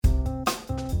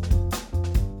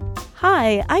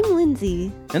Hi, I'm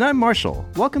Lindsay. And I'm Marshall.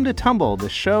 Welcome to Tumble, the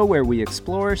show where we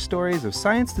explore stories of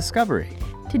science discovery.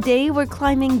 Today we're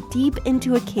climbing deep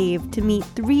into a cave to meet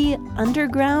 3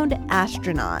 underground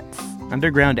astronauts.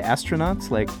 Underground astronauts?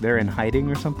 Like they're in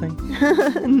hiding or something?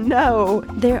 No,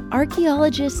 they're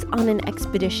archaeologists on an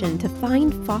expedition to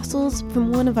find fossils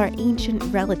from one of our ancient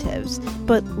relatives.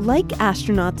 But like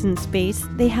astronauts in space,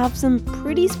 they have some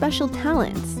pretty special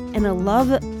talents and a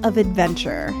love of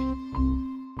adventure.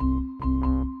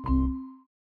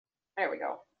 There we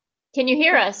go. Can you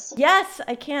hear us? Yes,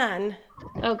 I can.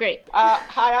 Oh, great.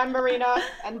 Hi, I'm Marina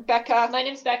and Becca. My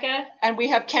name's Becca. And we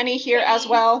have Kenny here as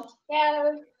well.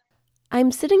 Yeah.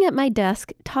 I'm sitting at my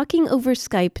desk talking over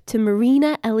Skype to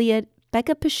Marina Elliott,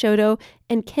 Becca Peixoto,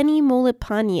 and Kenny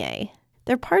Molopane.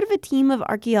 They're part of a team of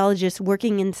archaeologists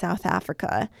working in South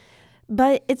Africa.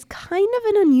 But it's kind of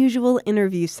an unusual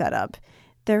interview setup.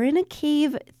 They're in a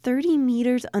cave 30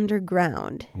 meters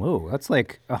underground. Whoa, that's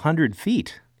like 100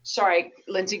 feet. Sorry,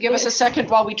 Lindsay, give us a second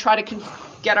while we try to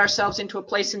get ourselves into a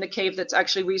place in the cave that's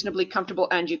actually reasonably comfortable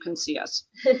and you can see us.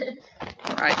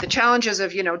 All right, the challenges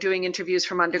of, doing interviews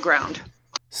from underground.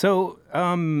 So,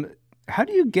 how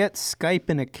do you get Skype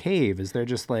in a cave? Is there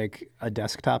just like a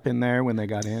desktop in there when they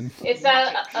got in? It's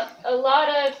a lot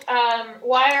of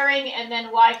wiring and then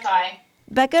Wi-Fi.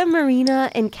 Becca, Marina,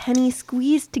 and Kenny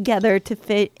squeezed together to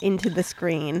fit into the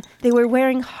screen. They were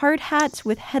wearing hard hats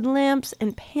with headlamps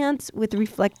and pants with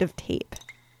reflective tape.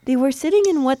 They were sitting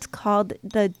in what's called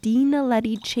the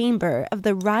Dinaledi Chamber of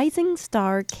the Rising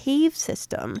Star Cave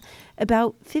System,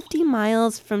 about 50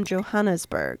 miles from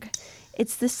Johannesburg.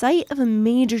 It's the site of a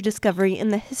major discovery in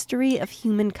the history of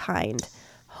humankind,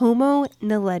 Homo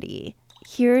naledi.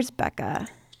 Here's Becca.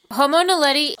 Homo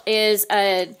naledi is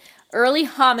an early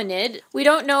hominid. We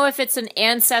don't know if it's an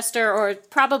ancestor or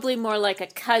probably more like a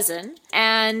cousin.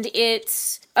 And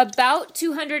it's about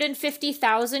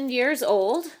 250,000 years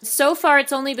old. So far,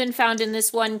 it's only been found in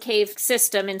this one cave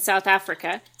system in South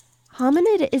Africa.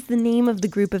 Hominid is the name of the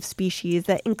group of species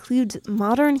that includes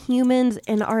modern humans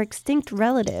and our extinct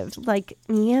relatives, like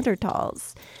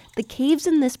Neanderthals. The caves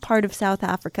in this part of South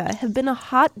Africa have been a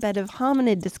hotbed of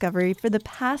hominid discovery for the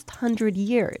past 100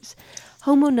 years.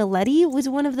 Homo naledi was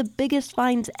one of the biggest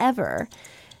finds ever.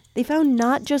 They found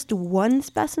not just one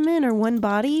specimen or one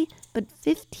body, but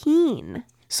 15.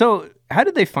 So how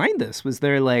did they find this? Was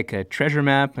there like a treasure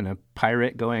map and a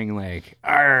pirate going like,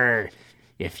 "Arr,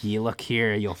 if you look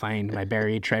here, you'll find my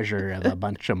buried treasure of a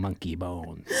bunch of monkey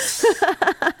bones"?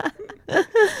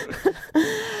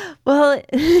 Well,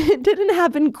 it didn't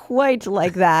happen quite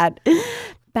like that.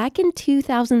 Back in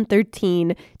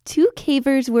 2013, 2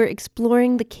 cavers were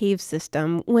exploring the cave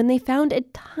system when they found a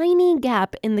tiny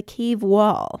gap in the cave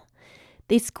wall.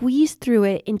 They squeezed through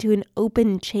it into an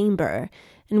open chamber,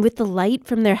 and with the light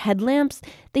from their headlamps,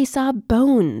 they saw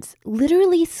bones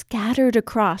literally scattered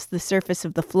across the surface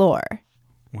of the floor.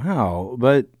 Wow,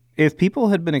 but if people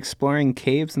had been exploring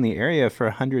caves in the area for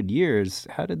 100 years,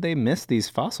 how did they miss these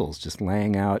fossils just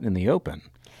laying out in the open?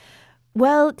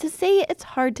 Well, to say it's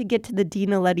hard to get to the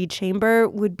Dinaledi Chamber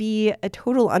would be a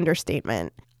total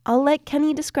understatement. I'll let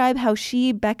Kenny describe how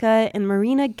she, Becca, and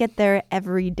Marina get there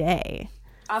every day.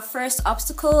 Our first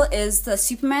obstacle is the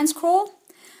Superman's crawl.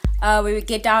 We would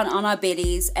get down on our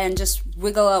bellies and just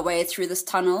wiggle our way through this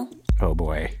tunnel. Oh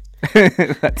boy,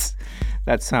 that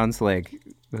sounds like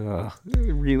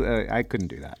I couldn't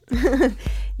do that.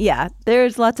 Yeah,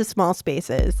 there's lots of small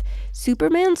spaces.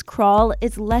 Superman's crawl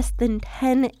is less than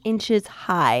 10 inches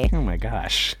high. Oh my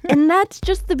gosh. And that's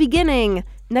just the beginning.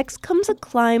 Next comes a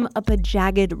climb up a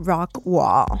jagged rock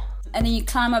wall. And then you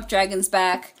climb up Dragon's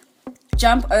Back,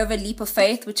 jump over Leap of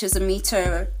Faith, which is a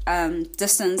meter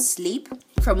distance leap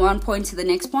from one point to the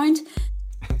next point.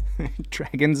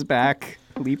 Dragon's Back,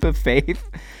 Leap of Faith.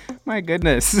 My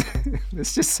goodness.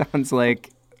 This just sounds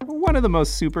like one of the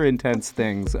most super intense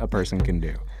things a person can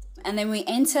do. And then we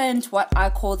enter into what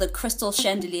I call the crystal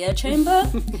chandelier chamber,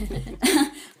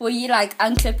 where you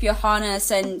unclip your harness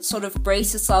and sort of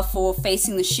brace yourself for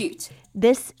facing the chute.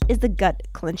 This is the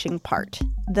gut-clenching part,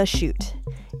 the chute.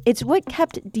 It's what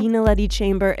kept Dinaledi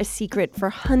Chamber a secret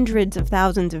for hundreds of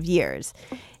thousands of years.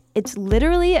 It's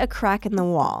literally a crack in the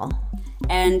wall.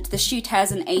 And the chute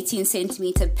has an 18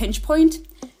 centimeter pinch point,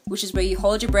 which is where you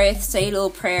hold your breath, say a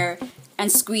little prayer,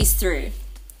 and squeeze through.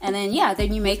 And then,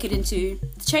 then you make it into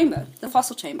the chamber, the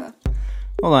fossil chamber.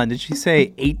 Hold on, did she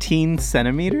say 18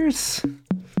 centimeters?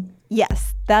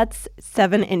 Yes, that's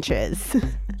 7 inches.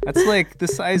 That's like the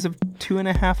size of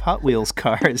 2.5 Hot Wheels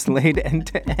cars laid end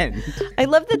to end. I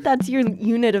love that that's your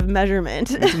unit of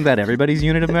measurement. Isn't that everybody's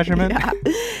unit of measurement?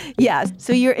 Yeah.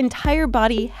 So your entire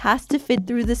body has to fit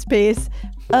through the space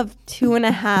of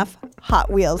 2.5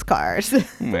 Hot Wheels cars. Oh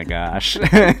my gosh.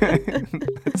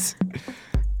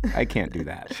 I can't do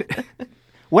that.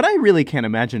 What I really can't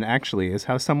imagine, actually, is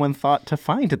how someone thought to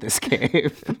find this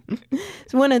cave.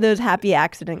 It's one of those happy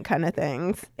accident kind of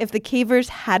things. If the cavers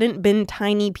hadn't been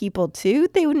tiny people too,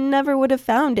 they never would have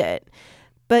found it.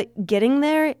 But getting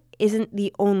there isn't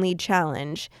the only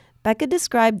challenge. Becca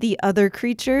described the other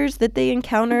creatures that they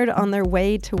encountered on their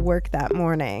way to work that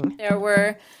morning. There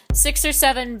were 6 or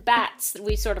 7 bats that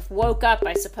we sort of woke up,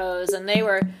 I suppose, and they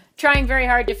were trying very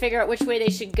hard to figure out which way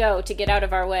they should go to get out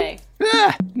of our way.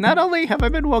 Not only have I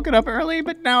been woken up early,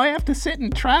 but now I have to sit in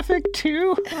traffic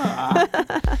too.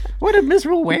 What a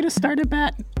miserable way to start a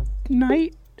bat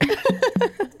night.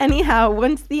 Anyhow,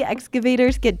 once the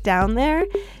excavators get down there,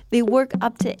 they work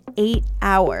up to 8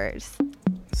 hours.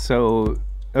 So,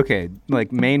 okay,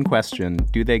 like main question,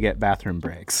 do they get bathroom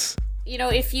breaks? You know,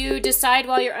 if you decide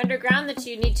while you're underground that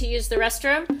you need to use the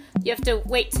restroom, you have to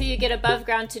wait till you get above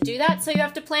ground to do that. So you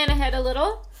have to plan ahead a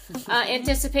little,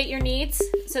 anticipate your needs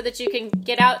so that you can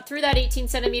get out through that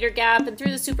 18-centimeter gap and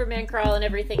through the Superman crawl and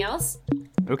everything else.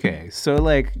 Okay, so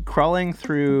like crawling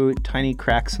through tiny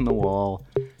cracks in the wall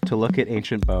to look at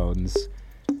ancient bones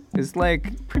is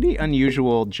like pretty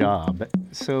unusual job.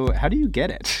 So how do you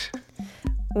get it?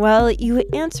 Well, you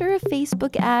answer a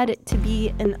Facebook ad to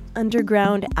be an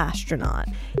underground astronaut.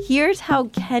 Here's how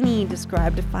Kenny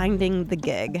described finding the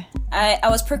gig. I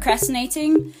was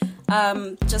procrastinating,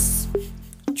 just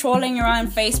trawling around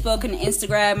Facebook and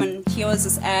Instagram, and here was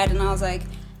this ad, and I was like,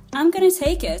 I'm gonna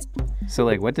take it. So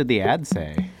like, what did the ad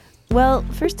say? Well,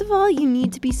 first of all, you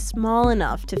need to be small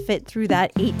enough to fit through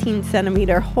that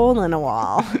 18-centimeter hole in a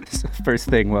wall. First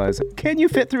thing was, can you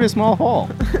fit through a small hole?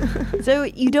 So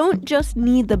you don't just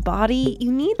need the body, you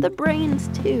need the brains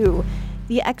too.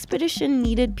 The expedition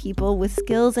needed people with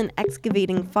skills in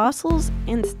excavating fossils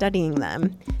and studying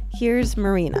them. Here's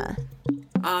Marina.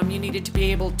 You needed to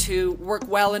be able to work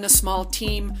well in a small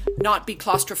team, not be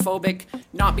claustrophobic,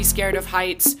 not be scared of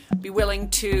heights, be willing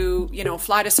to,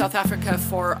 fly to South Africa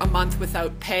for a month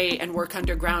without pay and work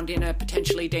underground in a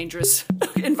potentially dangerous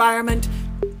environment.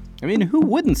 I mean, who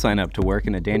wouldn't sign up to work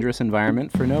in a dangerous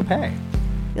environment for no pay?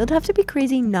 You'd have to be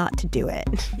crazy not to do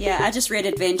it. Yeah, I just read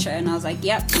Adventure and I was like,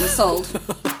 yep, I'm sold.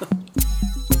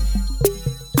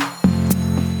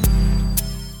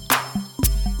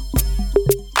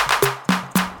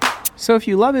 So if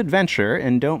you love adventure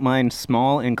and don't mind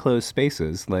small enclosed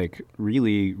spaces, like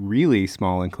really, really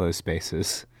small enclosed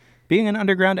spaces, being an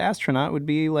underground astronaut would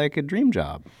be like a dream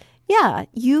job. Yeah,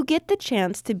 you get the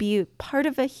chance to be part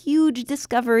of a huge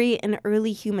discovery in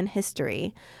early human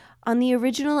history. On the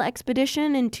original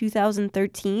expedition in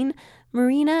 2013,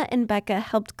 Marina and Becca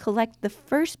helped collect the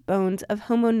first bones of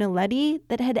Homo naledi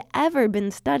that had ever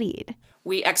been studied.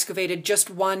 We excavated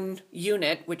just one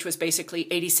unit, which was basically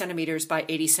 80 centimeters by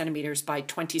 80 centimeters by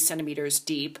 20 centimeters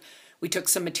deep. We took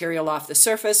some material off the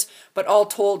surface, but all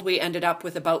told, we ended up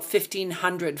with about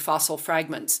 1,500 fossil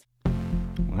fragments.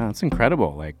 Wow, that's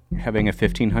incredible, like having a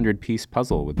 1,500-piece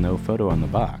puzzle with no photo on the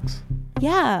box.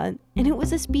 Yeah, and it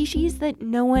was a species that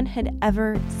no one had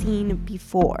ever seen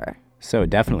before. So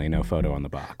definitely no photo on the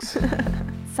box.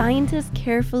 Scientists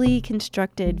carefully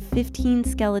constructed 15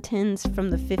 skeletons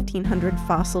from the 1,500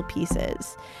 fossil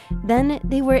pieces. Then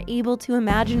they were able to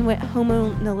imagine what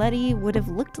Homo naledi would have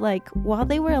looked like while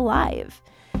they were alive.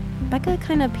 Becca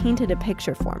kind of painted a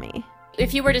picture for me.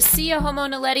 If you were to see a Homo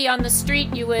naledi on the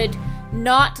street, you would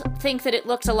not think that it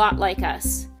looked a lot like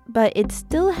us. But it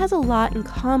still has a lot in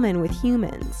common with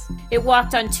humans. It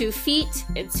walked on 2 feet.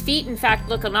 Its feet, in fact,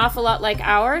 look an awful lot like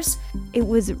ours. It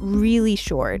was really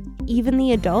short. Even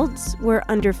the adults were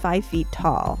under 5 feet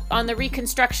tall. On the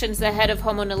reconstructions, the head of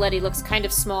Homo naledi looks kind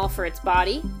of small for its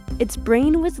body. Its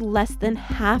brain was less than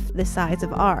half the size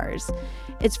of ours.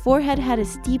 Its forehead had a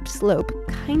steep slope,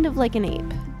 kind of like an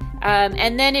ape.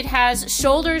 And then it has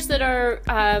shoulders that are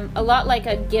a lot like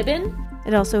a gibbon.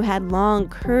 It also had long,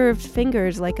 curved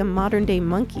fingers like a modern-day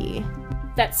monkey.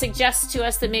 That suggests to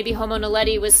us that maybe Homo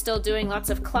naledi was still doing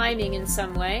lots of climbing in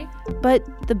some way. But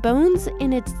the bones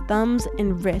in its thumbs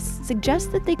and wrists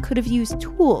suggest that they could have used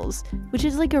tools, which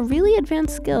is like a really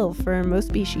advanced skill for most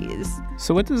species.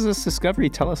 So what does this discovery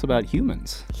tell us about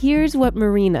humans? Here's what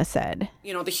Marina said.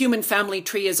 The human family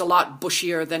tree is a lot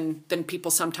bushier than people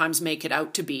sometimes make it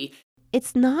out to be.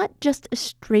 It's not just a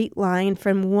straight line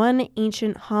from one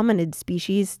ancient hominid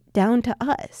species down to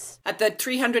us. At the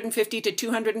 350 to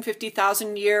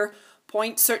 250,000 year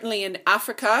point, certainly in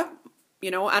Africa,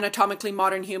 anatomically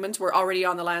modern humans were already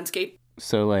on the landscape.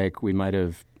 So like we might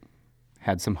have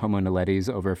had some Homo naledi's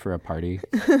over for a party.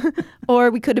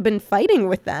 Or we could have been fighting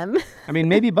with them. I mean,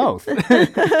 maybe both.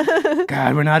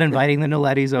 God, we're not inviting the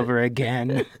naledi's over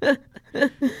again.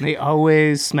 They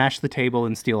always smash the table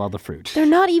and steal all the fruit. They're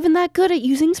not even that good at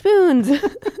using spoons.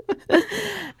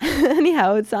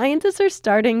 Anyhow, scientists are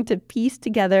starting to piece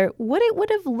together what it would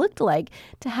have looked like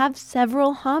to have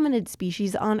several hominid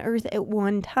species on Earth at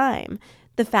one time.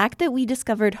 The fact that we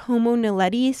discovered Homo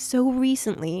naledi so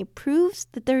recently proves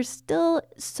that there's still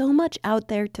so much out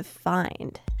there to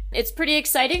find. It's pretty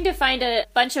exciting to find a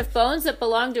bunch of bones that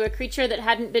belong to a creature that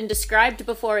hadn't been described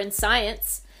before in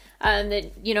science,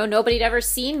 that, nobody'd ever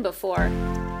seen before.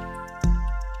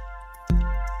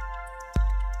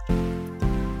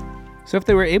 So if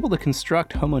they were able to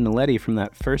construct Homo naledi from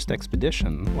that first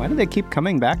expedition, why do they keep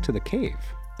coming back to the cave?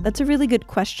 That's a really good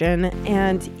question,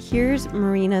 and here's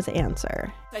Marina's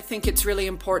answer. I think it's really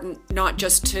important not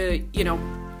just to,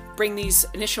 bring these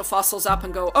initial fossils up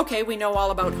and go, okay, we know all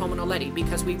about Homo naledi,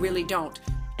 because we really don't.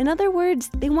 In other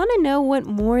words, they want to know what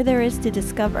more there is to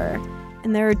discover,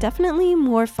 and there are definitely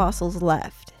more fossils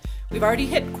left. We've already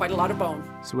hit quite a lot of bone.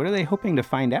 So what are they hoping to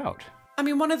find out? I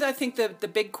mean, I think the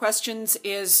big questions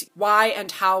is why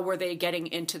and how were they getting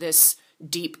into this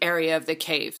deep area of the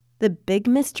cave? The big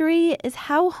mystery is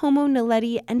how Homo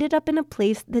naledi ended up in a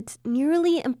place that's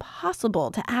nearly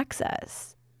impossible to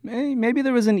access. Maybe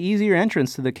there was an easier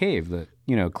entrance to the cave that,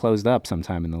 closed up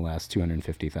sometime in the last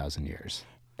 250,000 years.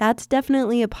 That's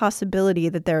definitely a possibility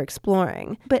that they're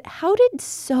exploring. But how did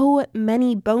so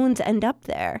many bones end up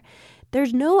there?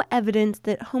 There's no evidence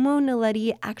that Homo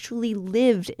naledi actually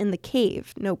lived in the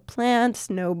cave. No plants,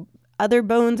 no other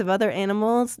bones of other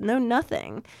animals, no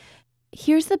nothing.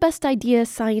 Here's the best idea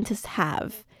scientists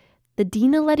have. The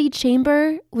Dinaledi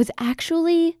chamber was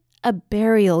actually a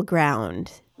burial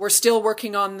ground. We're still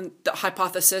working on the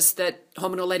hypothesis that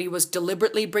Homo naledi was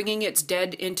deliberately bringing its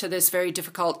dead into this very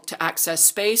difficult to access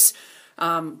space.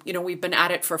 We've been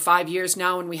at it for 5 years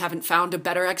now and we haven't found a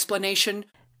better explanation.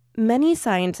 Many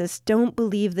scientists don't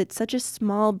believe that such a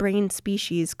small-brained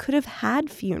species could have had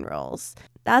funerals.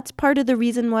 That's part of the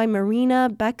reason why Marina,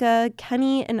 Becca,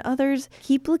 Kenny, and others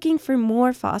keep looking for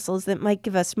more fossils that might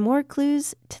give us more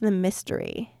clues to the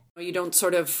mystery. You don't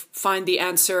sort of find the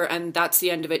answer and that's the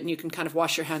end of it and you can kind of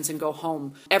wash your hands and go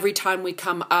home. Every time we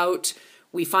come out,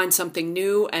 we find something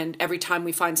new, and every time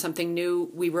we find something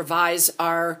new, we revise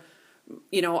our,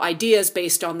 ideas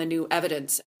based on the new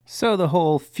evidence. So the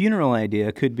whole funeral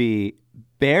idea could be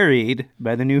buried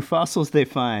by the new fossils they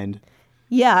find.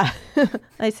 Yeah,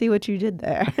 I see what you did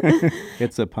there.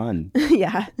 It's a pun.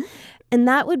 Yeah. And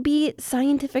that would be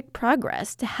scientific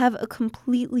progress, to have a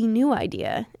completely new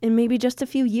idea in maybe just a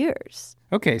few years.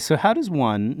 Okay, so how does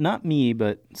one, not me,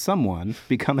 but someone,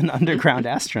 become an underground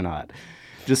astronaut?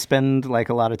 Just spend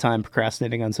a lot of time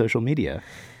procrastinating on social media.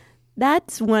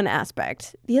 That's one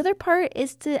aspect. The other part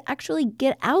is to actually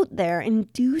get out there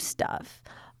and do stuff.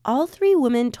 All three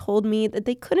women told me that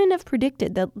they couldn't have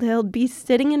predicted that they'll be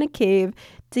sitting in a cave,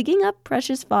 digging up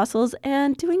precious fossils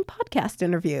and doing podcast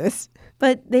interviews.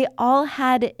 But they all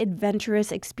had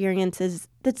adventurous experiences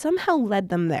that somehow led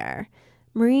them there.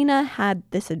 Marina had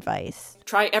this advice.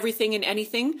 Try everything and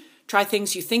anything. Try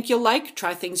things you think you'll like.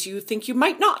 Try things you think you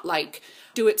might not like.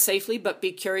 Do it safely, but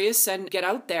be curious and get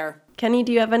out there. Kenny,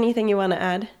 do you have anything you want to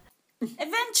add?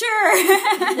 Adventure!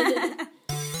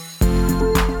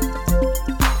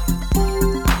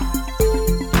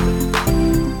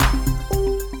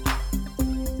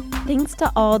 Thanks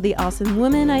to all the awesome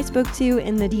women I spoke to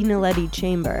in the Dinaledi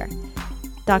chamber.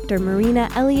 Dr. Marina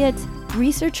Elliott,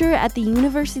 researcher at the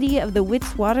University of the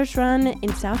Witwatersrand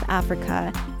in South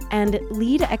Africa, and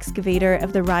lead excavator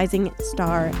of the Rising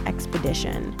Star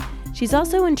expedition. She's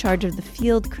also in charge of the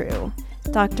field crew.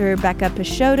 Dr. Becca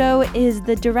Peixoto is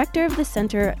the director of the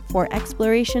Center for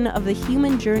Exploration of the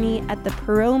Human Journey at the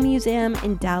Perot Museum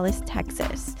in Dallas,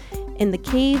 Texas. In the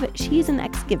cave, she's an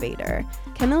excavator.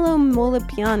 Kenelo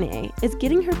Molopiane is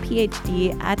getting her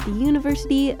PhD at the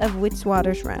University of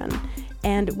Witwatersrand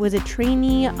and was a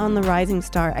trainee on the Rising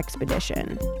Star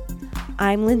expedition.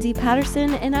 I'm Lindsay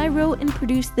Patterson, and I wrote and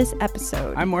produced this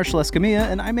episode. I'm Marshall Escamilla,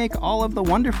 and I make all of the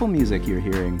wonderful music you're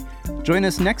hearing. Join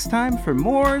us next time for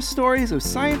more stories of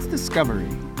science discovery.